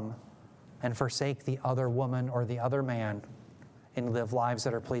come and forsake the other woman or the other man and live lives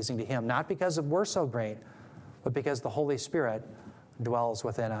that are pleasing to him. Not because we're so great, but because the Holy Spirit dwells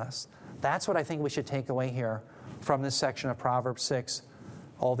within us. That's what I think we should take away here from this section of Proverbs 6,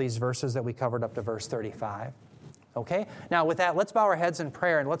 all these verses that we covered up to verse 35. Okay? Now with that, let's bow our heads in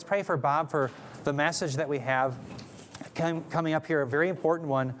prayer and let's pray for Bob for the message that we have coming up here, a very important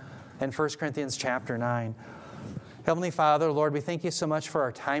one in 1 Corinthians chapter 9. Heavenly Father, Lord, we thank you so much for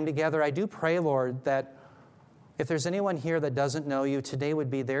our time together. I do pray, Lord, that if there's anyone here that doesn't know you, today would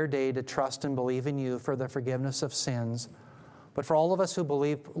be their day to trust and believe in you for the forgiveness of sins. But for all of us who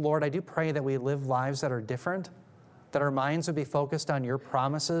believe, Lord, I do pray that we live lives that are different, that our minds would be focused on your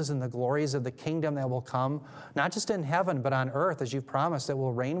promises and the glories of the kingdom that will come, not just in heaven, but on earth, as you've promised, that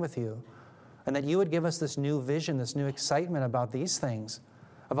we'll reign with you. And that you would give us this new vision, this new excitement about these things,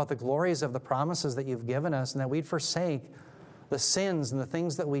 about the glories of the promises that you've given us, and that we'd forsake the sins and the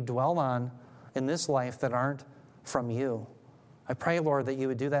things that we dwell on in this life that aren't from you. I pray, Lord, that you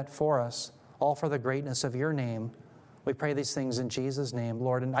would do that for us, all for the greatness of your name. We pray these things in Jesus' name,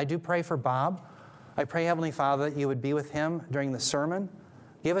 Lord. And I do pray for Bob. I pray, Heavenly Father, that you would be with him during the sermon.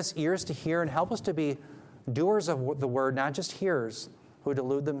 Give us ears to hear and help us to be doers of the word, not just hearers who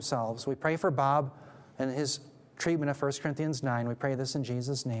delude themselves. We pray for Bob and his treatment of 1 Corinthians 9. We pray this in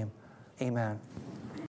Jesus' name. Amen.